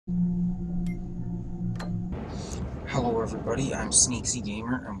Hello everybody, I'm Sneaksy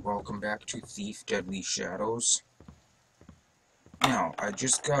Gamer, and welcome back to Thief Deadly Shadows. Now, I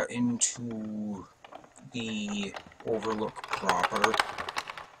just got into the Overlook proper,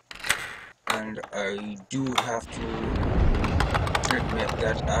 and I do have to admit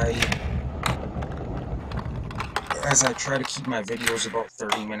that as I try to keep my videos about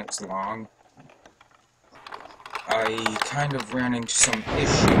 30 minutes long, I kind of ran into some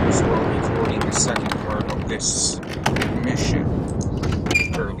issues while recording the second part of this mission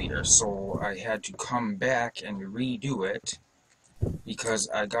earlier, so I had to come back and redo it because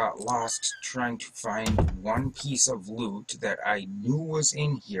I got lost trying to find one piece of loot that I knew was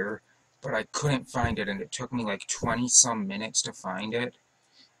in here, but I couldn't find it, and it took me like 20-some minutes to find it,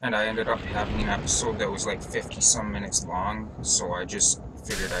 and I ended up having an episode that was like 50-some minutes long, so I just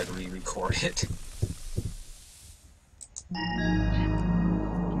figured I'd re-record it.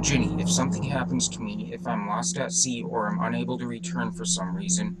 Ginny, if something happens to me, if I'm lost at sea or I'm unable to return for some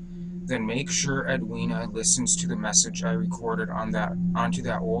reason, then make sure Edwina listens to the message I recorded onto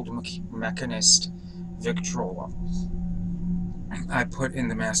that old mechanist Victrola I put in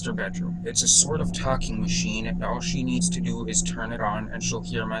the master bedroom. It's a sort of talking machine, and all she needs to do is turn it on and she'll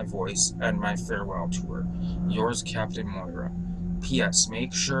hear my voice and my farewell to her. Yours, Captain Moira. P.S.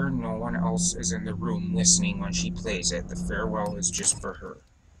 Make sure no one else is in the room listening when she plays it. The farewell is just for her.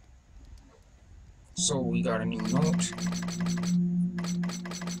 So we got a new note.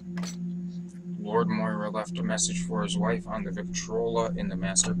 Lord Moira left a message for his wife on the Victrola in the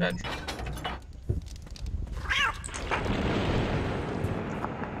master bedroom.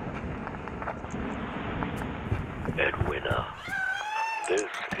 Edwina, this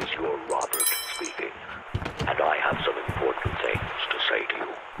is your Robert speaking, and I have some important things to say to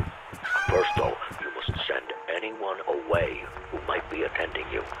you. First, though, you must send anyone away who might be attending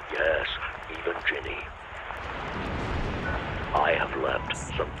you. Yes, even Ginny. I have left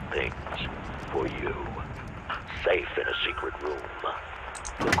some things for you, safe in a secret room.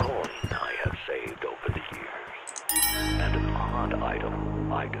 The coin I have saved over the years, and an odd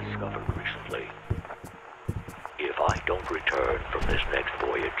item I discovered recently. If I don't return from this next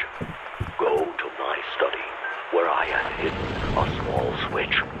voyage, go to my study, where I have hidden a small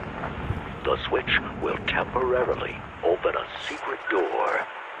switch. The switch will temporarily open a secret door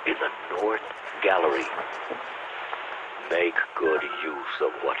in the North Gallery. Make good use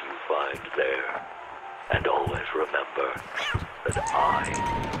of what you find there, and always remember that I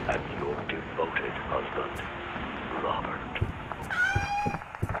am your devoted husband, Robert.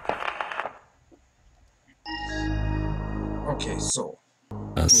 Okay, so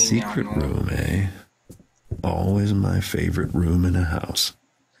a secret room, eh? Always my favorite room in a house.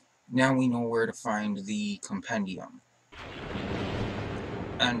 Now we know where to find the compendium.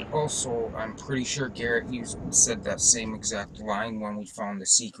 And also, I'm pretty sure Garrett said that same exact line when we found the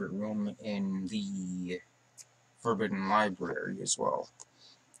secret room in the Forbidden Library as well.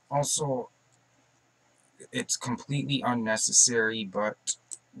 Also, it's completely unnecessary, but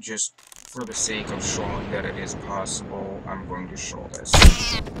just for the sake of showing that it is possible, I'm going to show this.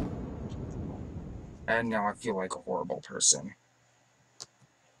 And now I feel like a horrible person.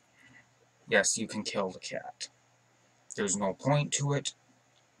 Yes, you can kill the cat. There's no point to it.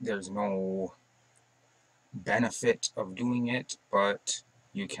 There's no benefit of doing it, but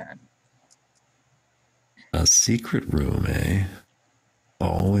you can. A secret room, eh?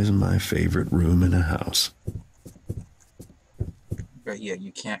 Always my favorite room in a house. But yeah,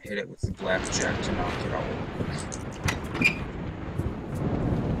 you can't hit it with the blackjack to knock it out.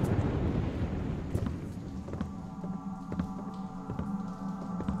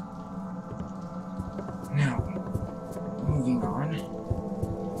 Now, moving on.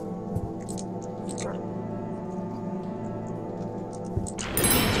 We've got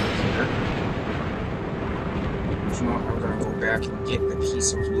you know what, I'm gonna go back and get the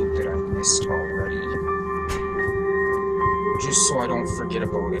piece of loot that I missed already. Just so I don't forget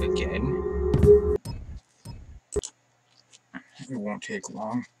about it again. It won't take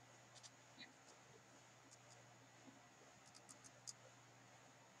long.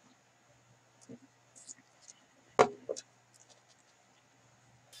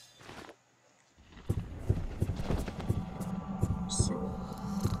 So,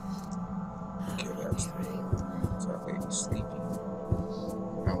 okay, that's that lady sleeping.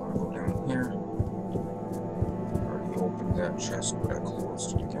 I want to go down here. Already opened that chest, but I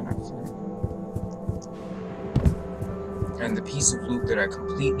closed it again, I think. And the piece of loot that I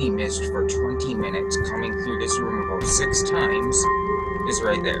completely missed for 20 minutes, coming through this room about 6 times, is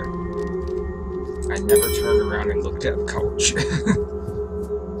right there. I never turned around and looked at the couch.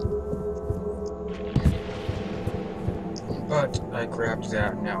 But I grabbed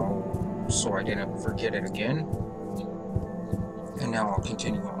that now so I didn't forget it again. And now I'll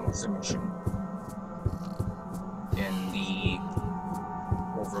continue on with the mission in the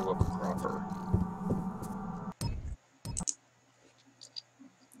Overlook Proper.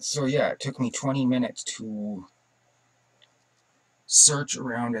 So yeah, it took me 20 minutes to search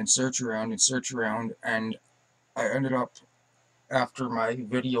around and search around and search around, and I ended up, after my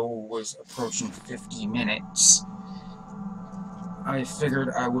video was approaching 50 minutes, I figured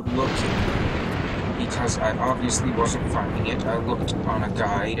I would look, because I obviously wasn't finding it. I looked on a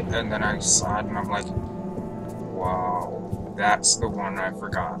guide, and then I saw it, and I'm like, wow, that's the one I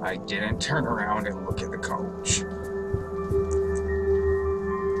forgot. I didn't turn around and look at the coach.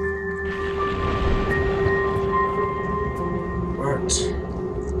 But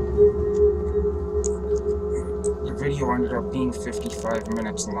the video ended up being 55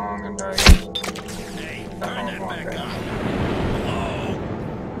 minutes long, and I don't want that.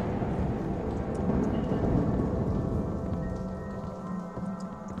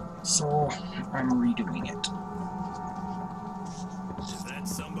 So I'm redoing it. Is that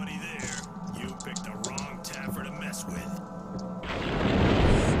somebody there? You picked the wrong Taffer to mess with.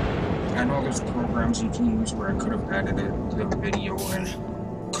 I know there's programs you can use where I could have edited the video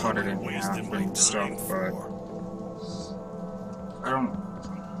and cut it in half and stuff, but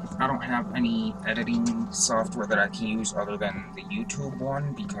I don't have any editing software that I can use other than the YouTube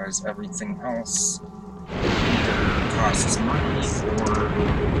one, because everything else either costs money or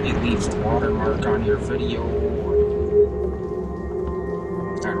it leaves a watermark on your video.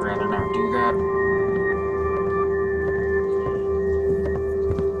 I'd rather not do that.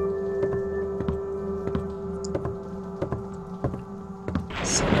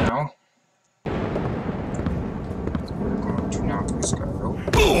 So now, we're going to knock this guy out.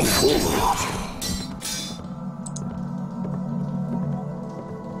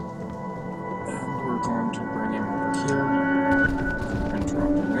 And we're going to bring him over here and drop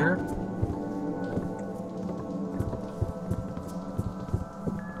him there.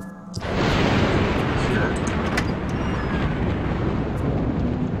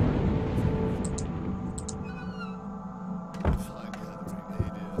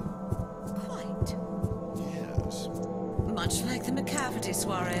 Much like the McCafferty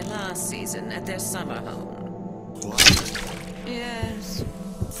soiree last season at their summer home. What? Yes.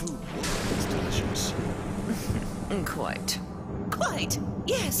 Food was delicious. Quite. Quite.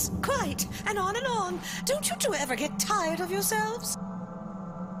 Yes, quite. And on and on. Don't you two ever get tired of yourselves?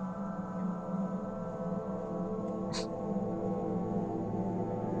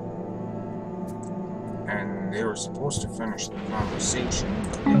 And they were supposed to finish the conversation,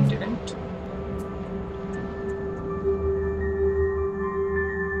 but they didn't.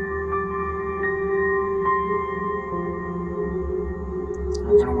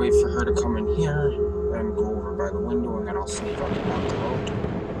 I'm gonna wait for her to come in here and go over by the window, and then I'll see if I can knock her out.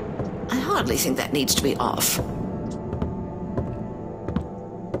 I hardly think that needs to be off.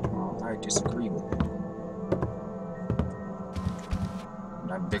 Well, I disagree with it.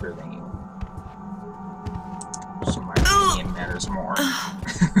 And I'm bigger than you. So my opinion matters more.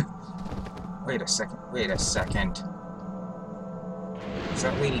 Wait a second. Wait a second. Is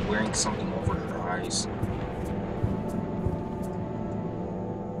that lady wearing something over her eyes?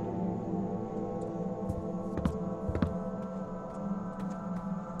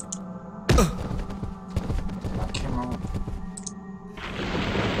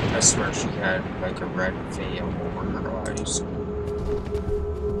 I swear she had like a red veil over her eyes.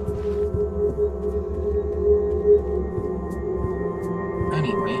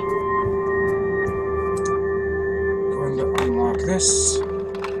 Anyway, going to unlock this.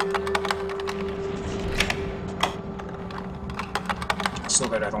 So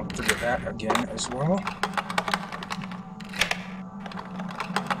that I don't forget that again as well.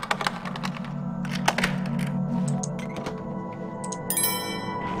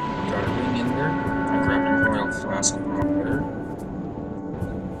 Flask from up there.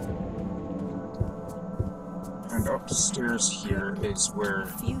 And upstairs here is where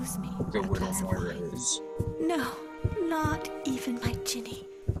the Widow Moira is. No, not even my Ginny.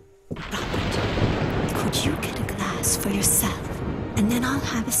 Robert, could you get a glass for yourself, and then I'll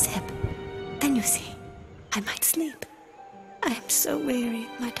have a sip. Then you see, I might sleep. I am so weary,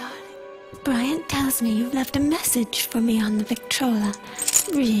 my darling. Bryant tells me you've left a message for me on the Victrola.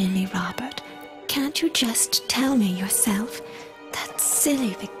 Really, Robert? Can't you just tell me yourself? That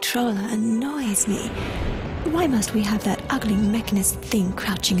silly Victrola annoys me. Why must we have that ugly mechanist thing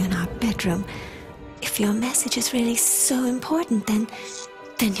crouching in our bedroom? If your message is really so important, then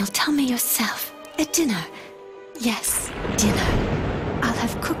you'll tell me yourself at dinner. Yes, dinner. I'll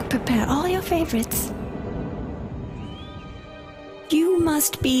have cook prepare all your favorites. You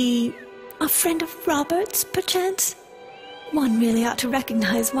must be a friend of Robert's, perchance? One really ought to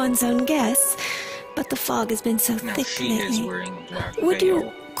recognize one's own guests, but the fog has been so Now, thick she is lately. wearing a black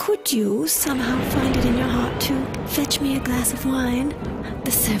veil. Could you somehow find it in your heart to fetch me a glass of wine?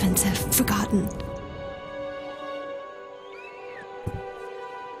 The servants have forgotten.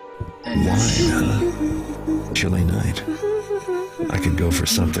 And Wine, huh? Chilly night. I could go for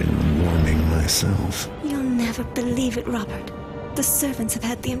something warming myself. You'll never believe it, Robert. The servants have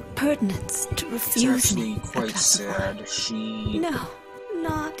had the impertinence to it's refuse actually me a quite glass of wine. sad. No,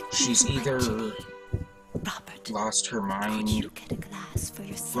 not She's even my either Kitty. Robert, lost her could mind you get a glass for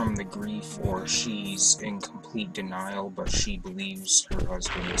yourself? from the grief, or she's in complete denial, but she believes her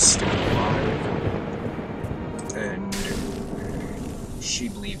husband is still alive, and she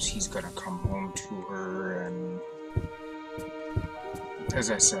believes he's gonna come home to her, and as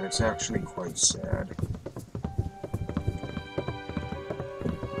I said, it's actually quite sad.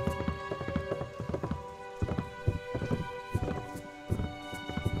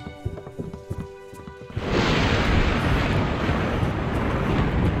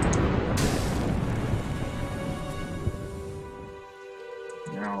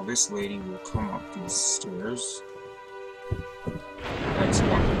 Now, this lady will come up these stairs. That's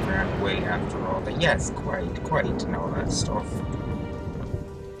one who ran away after all that. Yes, quite, and all that stuff.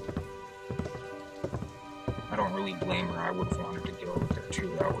 I don't really blame her. I would have wanted to get over there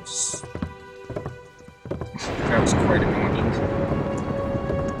too. That was quite annoying.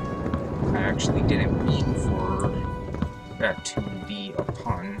 I actually didn't mean for that to be a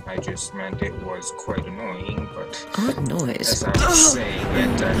pun. I just meant it was quite annoying, but Odd noise. as I was saying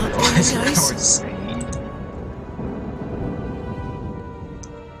it, I realized what I was saying.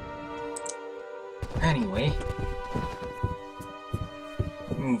 Anyway,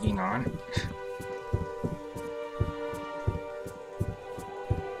 moving on.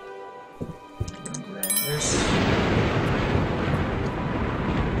 Grab this.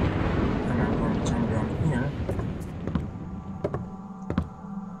 And I'm going to come down here.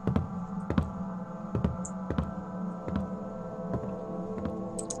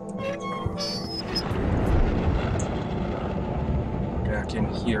 Back in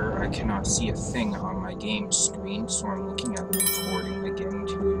here, I cannot see a thing on my game screen, so I'm looking at the recording again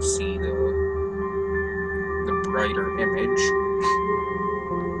to see the brighter image.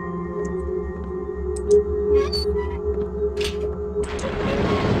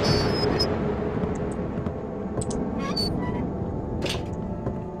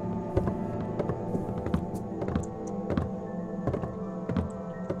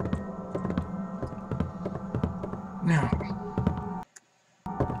 Now,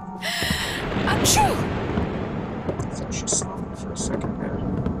 Achoo! I thought she saw me for a second there.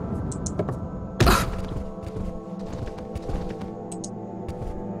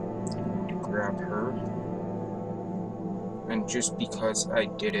 To grab her. And just because I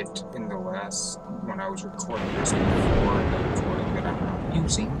did it in the last, when I was recording this before the recording that I'm not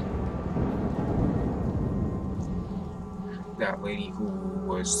using, that lady who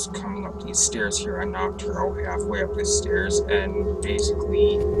was coming up these stairs here, I knocked her out halfway up the stairs, and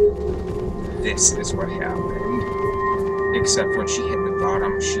basically this is what happened. Except when she hit the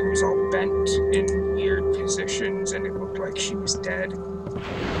bottom, she was all bent in weird positions, and it looked like she was dead.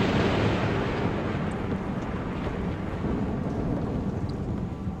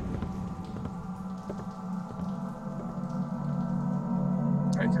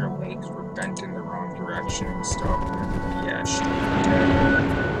 Like her legs were bent in the wrong direction and stuff, and yeah, she was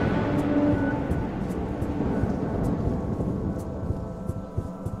dead.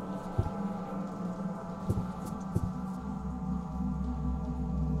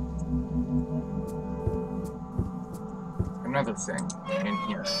 Another thing in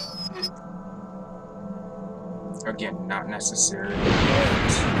here. Again, not necessary,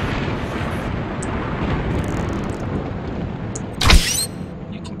 but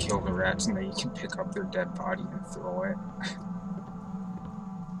you can kill the rats and then you can pick up their dead body and throw it.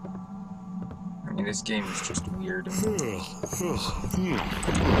 I mean, this game is just weird and or you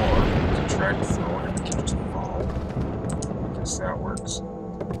can try to throw it and it can just fall. I guess that works.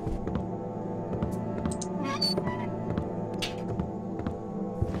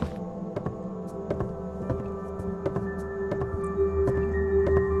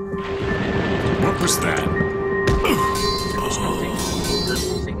 What was that? There was nothing.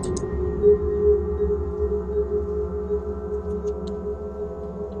 There's nothing.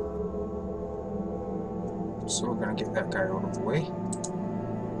 So we're gonna get that guy out of the way.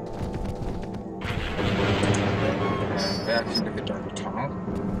 back into the dark tunnel.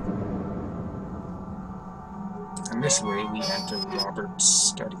 And this way we enter Robert's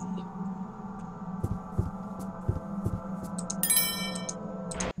study.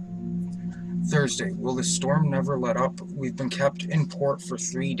 Thursday. Will the storm never let up? We've been kept in port for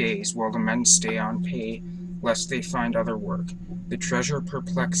 3 days while the men stay on pay, lest they find other work. The treasure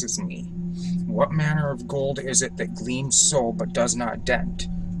perplexes me. What manner of gold is it that gleams so but does not dent?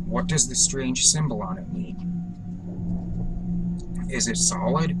 What does the strange symbol on it mean? Is it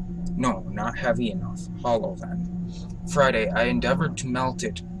solid? No, not heavy enough. Hollow then. Friday. I endeavored to melt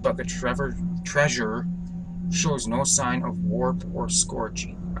it, but the treasure shows no sign of warp or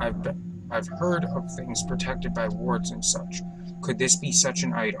scorching. I've heard of things protected by wards and such. Could this be such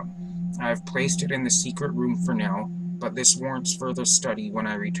an item? I have placed it in the secret room for now, but this warrants further study when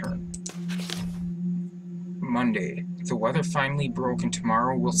I return. Monday. The weather finally broke and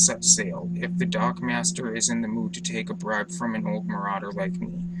tomorrow we'll set sail, if the dockmaster is in the mood to take a bribe from an old marauder like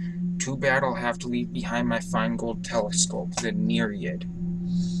me. Too bad I'll have to leave behind my fine gold telescope, the Nereid.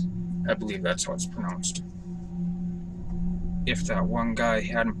 I believe that's how it's pronounced. If that one guy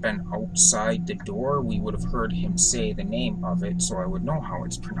hadn't been outside the door, we would have heard him say the name of it, so I would know how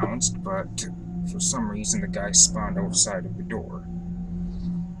it's pronounced, but for some reason the guy spawned outside of the door.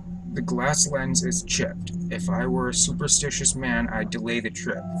 The glass lens is chipped. If I were a superstitious man, I'd delay the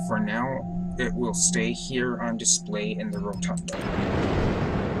trip. For now, it will stay here on display in the rotunda.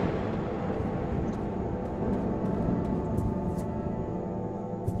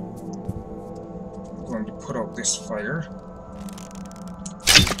 I'm going to put out this fire.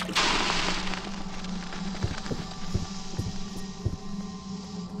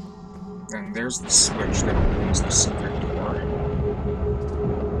 And there's the switch that opens the secret door.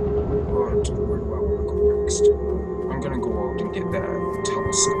 But where do I want to go next? I'm gonna go out and get that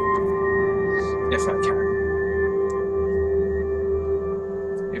telescope. If I can.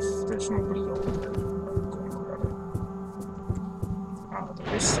 If there's nobody out there, I'm going to grab it.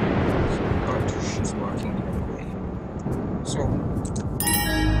 There is somebody, but she's walking the other way. So,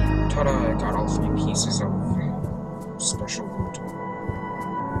 ta-da, I got all 3 pieces of special loot.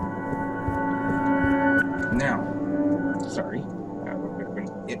 Now, sorry, I have a bit of an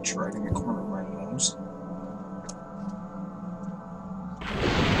itch right in the corner of my nose.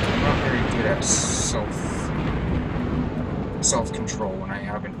 I'm not very good at self-control when I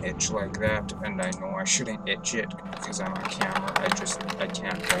have an itch like that, and I know I shouldn't itch it because I'm on camera. I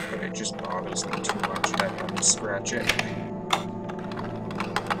can't help it. It just bothers me too much that I have to scratch it.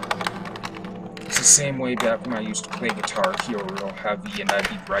 It's the same way back when I used to play Guitar Hero real heavy, and I'd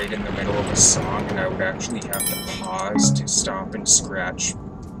be right in the middle of a song, and I would actually have to pause to stop and scratch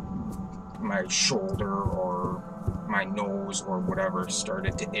my shoulder or my nose or whatever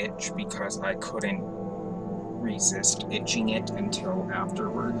started to itch because I couldn't resist itching it until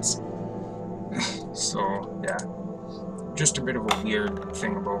afterwards. So, yeah. Just a bit of a weird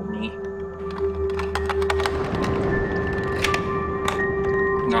thing about me.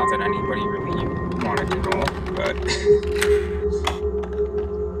 Not that anybody really wanted to know, but...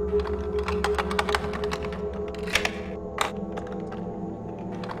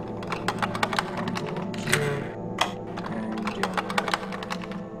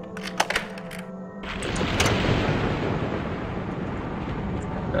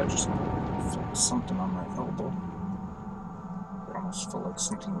 I just felt something on my elbow. It almost felt like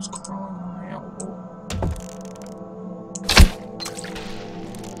something was crawling on my elbow.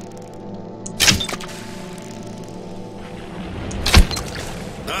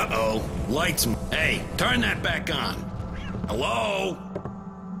 Uh-oh. Lights. Hey, turn that back on. Hello?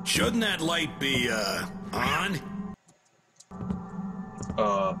 Shouldn't that light be, on?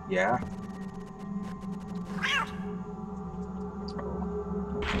 Yeah.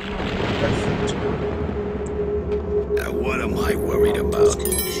 What am I worried about?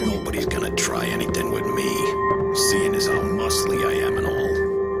 Nobody's gonna try anything with me, seeing as how muscly I am and all.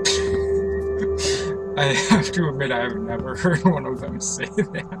 I have to admit, I've never heard one of them say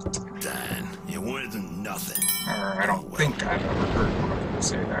that. Dan, it wasn't nothing. Or I don't think I've ever heard one of them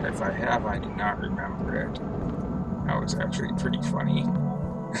say that. If I have, I do not remember it. That was actually pretty funny.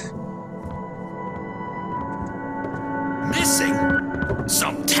 Missing?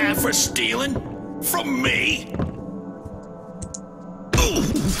 Some Taffer stealing? From me? Ooh.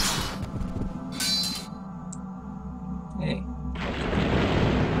 Hey.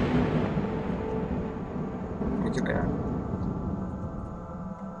 Look at that.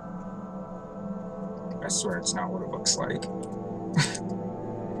 I swear it's not what it looks like.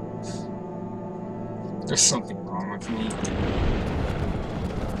 There's something wrong with me.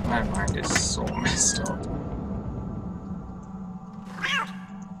 My mind is so messed up.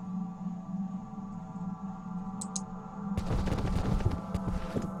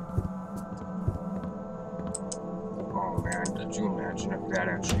 imagine if that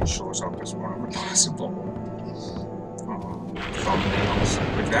actually shows up as one of the possible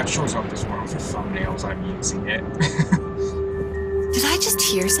thumbnails. If that shows up as one of the thumbnails, I'm using it. Did I just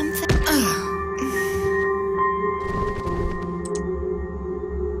hear something? Ugh.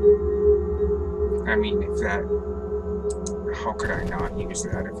 I mean, if that... How could I not use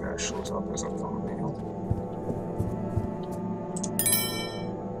that if that shows up as a thumbnail?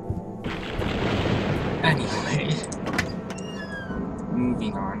 Anyway,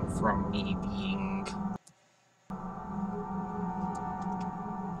 moving on from me being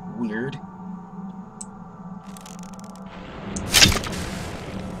weird.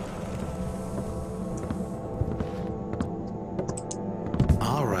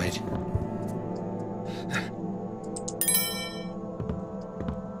 All right.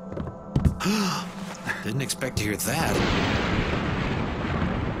 Didn't expect to hear that.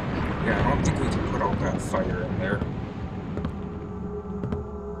 Yeah, I don't think we can put all that fire in there.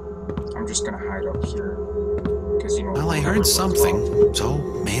 I'm just gonna hide up here. Because, you know... Well, I heard something, so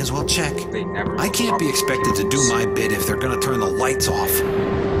may as well check. They never... I can't be expected to do my bit if they're gonna turn the lights off.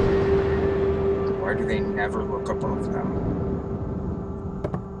 Why do they never look above them?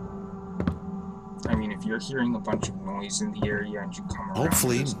 I mean, if you're hearing a bunch of noise in the area and you come around...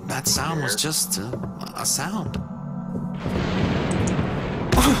 Hopefully, that sound was just a sound.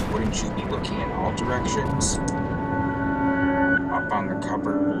 Wouldn't you be looking in all directions? Up on the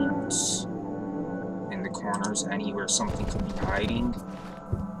cupboards, in the corners, anywhere something could be hiding?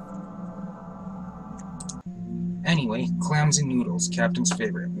 Anyway, clams and noodles, Captain's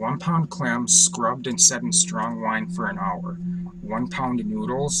favorite. 1 pound clams scrubbed and set in strong wine for an hour. 1 pound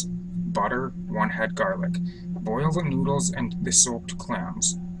noodles, butter, 1 head garlic. Boil the noodles and the soaked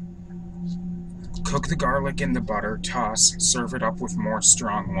clams. Cook the garlic in the butter, toss, serve it up with more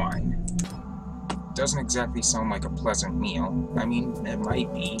strong wine. Doesn't exactly sound like a pleasant meal. I mean, it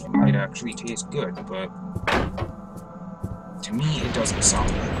might be. It might actually taste good, but... to me, it doesn't sound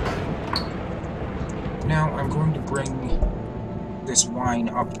good. Now, I'm going to bring this wine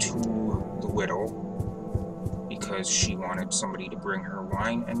up to the widow, because she wanted somebody to bring her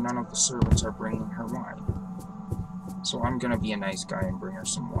wine, and none of the servants are bringing her wine. So I'm gonna be a nice guy and bring her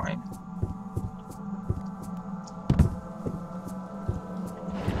some wine.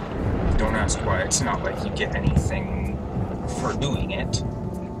 Don't ask why. It's not like you get anything for doing it.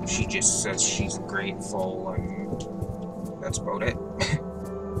 She just says she's grateful, and that's about it.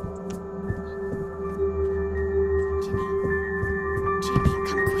 Jimmy,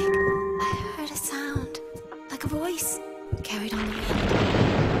 come quick. I heard a sound, like a voice, carried on the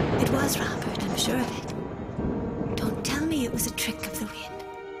wind. It was Robert, I'm sure of it. Don't tell me it was a trick of the wind.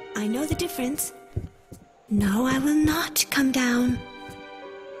 I know the difference. No, I will not come down.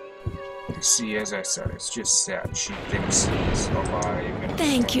 See, as I said, it's just sad. She thinks he's alive. And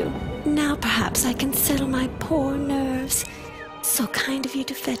Thank you. Now perhaps I can settle my poor nerves. So kind of you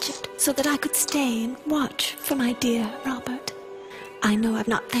to fetch it, so that I could stay and watch for my dear Robert. I know I've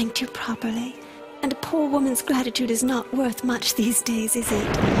not thanked you properly, and a poor woman's gratitude is not worth much these days, is it?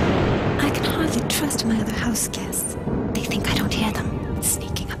 I can hardly trust my other house guests. They think I don't hear them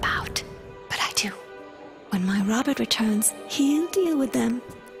sneaking about, but I do. When my Robert returns, he'll deal with them.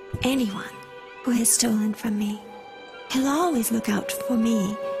 Anyone who has stolen from me. He'll always look out for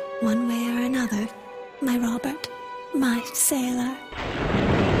me, one way or another. My Robert, my sailor.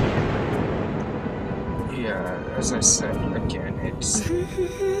 yeah, as I said, again, it's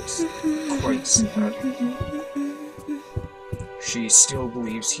quite sad. She still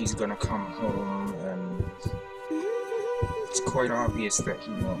believes he's gonna come home, and it's quite obvious that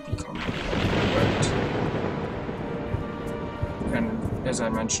he won't be coming home, and as I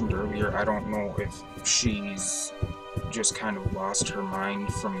mentioned earlier, I don't know if she's just kind of lost her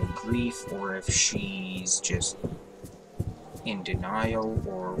mind from the grief, or if she's just in denial,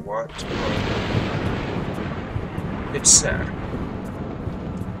 or what, but it's sad.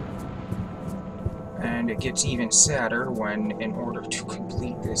 And it gets even sadder when, in order to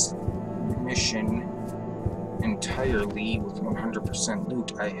complete this mission entirely with 100%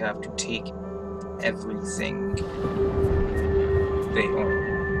 loot, I have to take everything they own.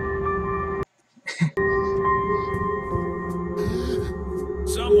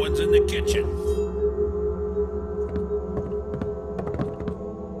 Someone's in the kitchen.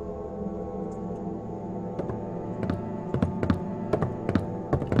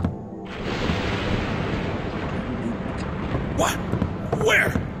 What?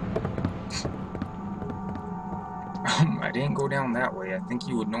 Where? I didn't go down that way. I think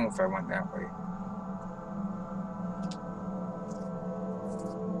you would know if I went that way.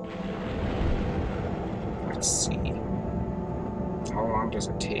 Let's see. how long does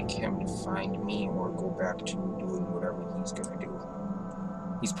it take him to find me or go back to doing whatever he's gonna do?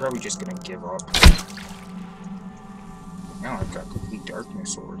 He's probably just gonna give up. Now I've got complete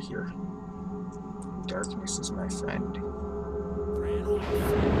darkness over here. Darkness is my friend.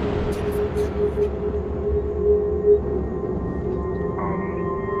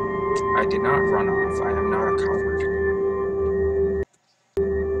 I did not run off. I am not a coward.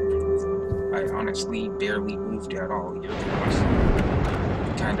 I honestly barely moved at all. You're the one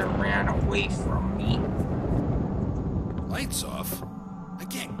who kind of ran away from me. Lights off? I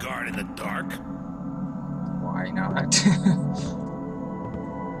can't guard in the dark. Why not?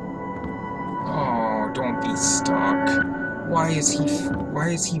 Oh, don't be stuck. Why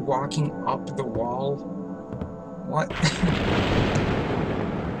is he walking up the wall? What?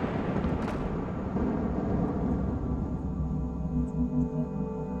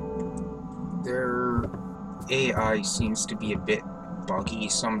 Their AI seems to be a bit buggy.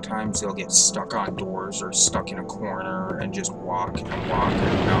 Sometimes they'll get stuck on doors or stuck in a corner and just walk and not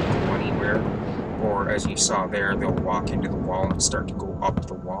go anywhere. Or as you saw there, they'll walk into the wall and start to go up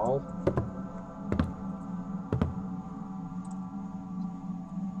the wall.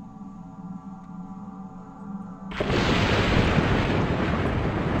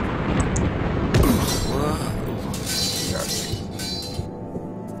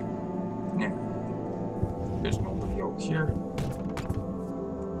 There's nobody out here.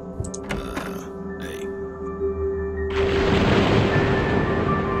 Hey.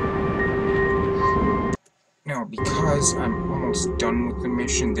 Now, because I'm almost done with the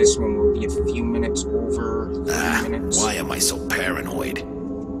mission, this one will be a few minutes over 3 minutes. Why am I so paranoid?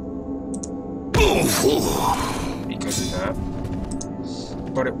 Because of that.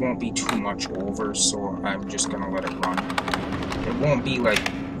 But it won't be too much over, so I'm just gonna let it run. It won't be like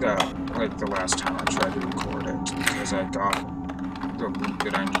the last time I tried to record it, because I got the loot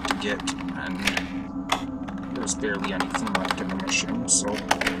that I need to get, and there's barely anything left in the mission, so...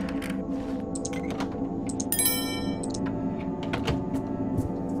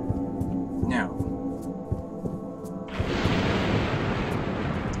 Now...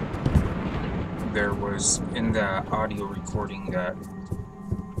 There was, in the audio recording that...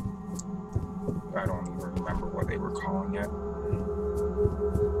 I don't even remember what they were calling it.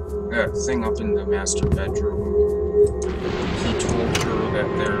 That thing up in the master bedroom, he told her that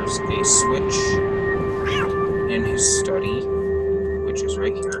there's a switch in his study, which is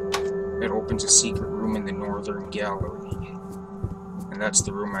right here, that opens a secret room in the northern gallery. And that's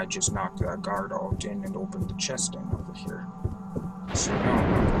the room I just knocked that guard out in and opened the chest in over here. So now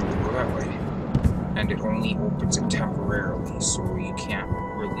I'm going to go that way. And it only opens it temporarily, so you can't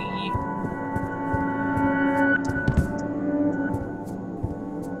really...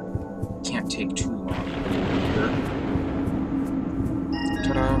 take too long here.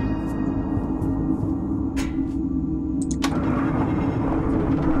 Ta-da!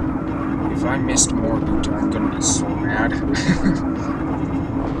 If I missed more loot, I'm gonna be so mad. I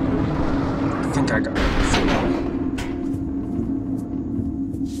think I got everything now.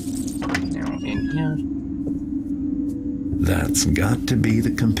 Now in here. That's got to be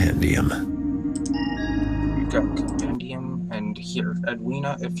the compendium. We've got compendium, and here,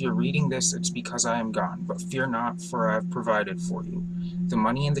 Edwina, if you're reading this, it's because I am gone, but fear not, for I have provided for you. The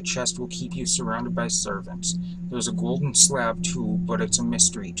money in the chest will keep you surrounded by servants. There's a golden slab too, but it's a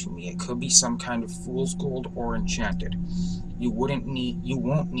mystery to me. It could be some kind of fool's gold or enchanted. You won't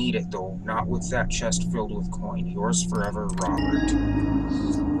need it though, not with that chest filled with coin. Yours forever, Robert.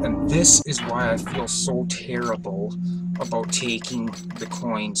 And this is why I feel so terrible about taking the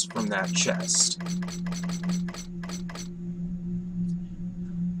coins from that chest.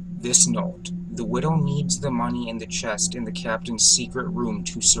 This note. The widow needs the money in the chest in the captain's secret room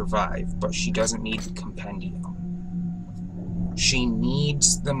to survive, but she doesn't need the compendium. She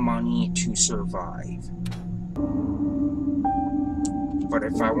needs the money to survive. But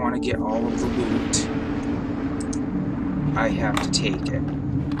if I want to get all of the loot, I have to take it.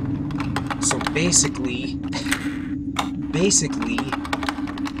 So basically,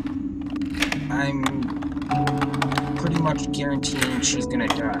 I'm pretty much guaranteeing she's gonna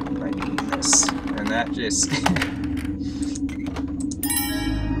die by doing this. And that just...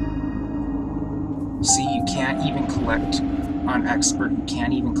 See, you can't even collect on expert, you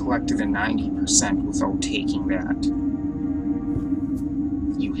can't even collect to the 90% without taking that.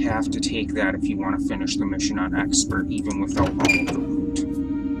 You have to take that if you want to finish the mission on expert, even without all of the loot.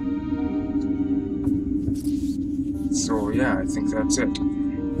 So yeah, I think that's it.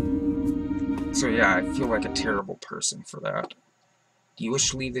 So yeah, I feel like a terrible person for that. Do you wish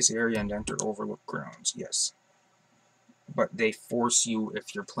to leave this area and enter Overlook grounds? Yes. but they force you,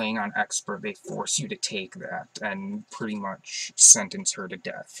 if you're playing on expert, they force you to take that and pretty much sentence her to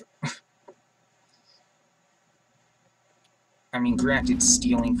death. I mean, granted,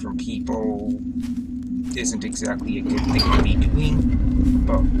 stealing from people isn't exactly a good thing to be doing,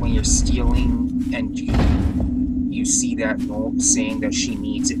 but when you're stealing and you see that note saying that she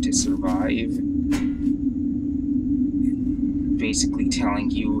needs it to survive, basically telling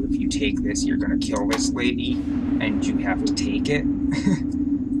you if you take this, you're gonna kill this lady, and you have to take it.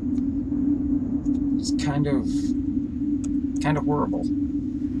 It's kind of horrible.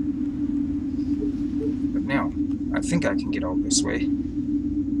 But now, I think I can get out this way.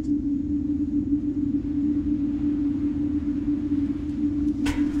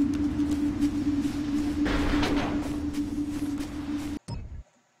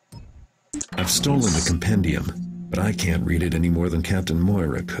 I've stolen the compendium, but I can't read it any more than Captain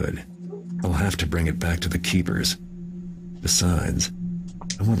Moira could. I'll have to bring it back to the Keepers. Besides,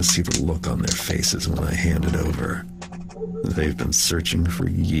 I want to see the look on their faces when I hand it over. They've been searching for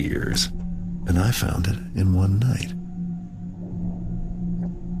years, and I found it in one night.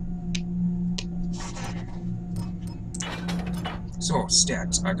 So,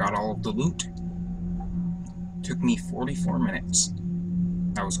 stats. I got all of the loot. Took me 44 minutes.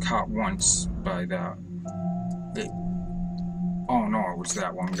 I was caught once by that. Oh no, it was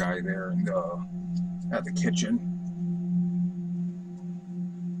that one guy there in at the kitchen.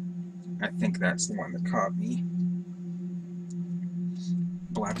 I think that's the one that caught me.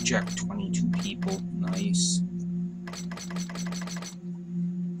 Blackjack, 22 people. Nice.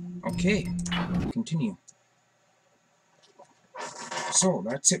 Okay, continue. So,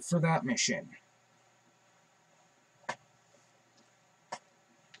 that's it for that mission.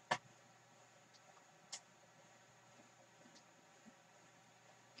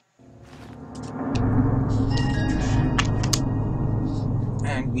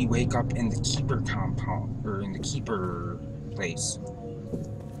 And we wake up in the Keeper compound, or in the Keeper place.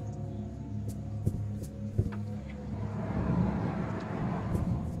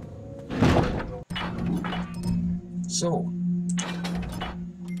 So,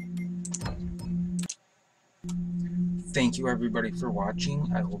 thank you everybody for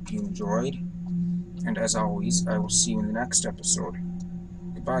watching. I hope you enjoyed. And as always, I will see you in the next episode.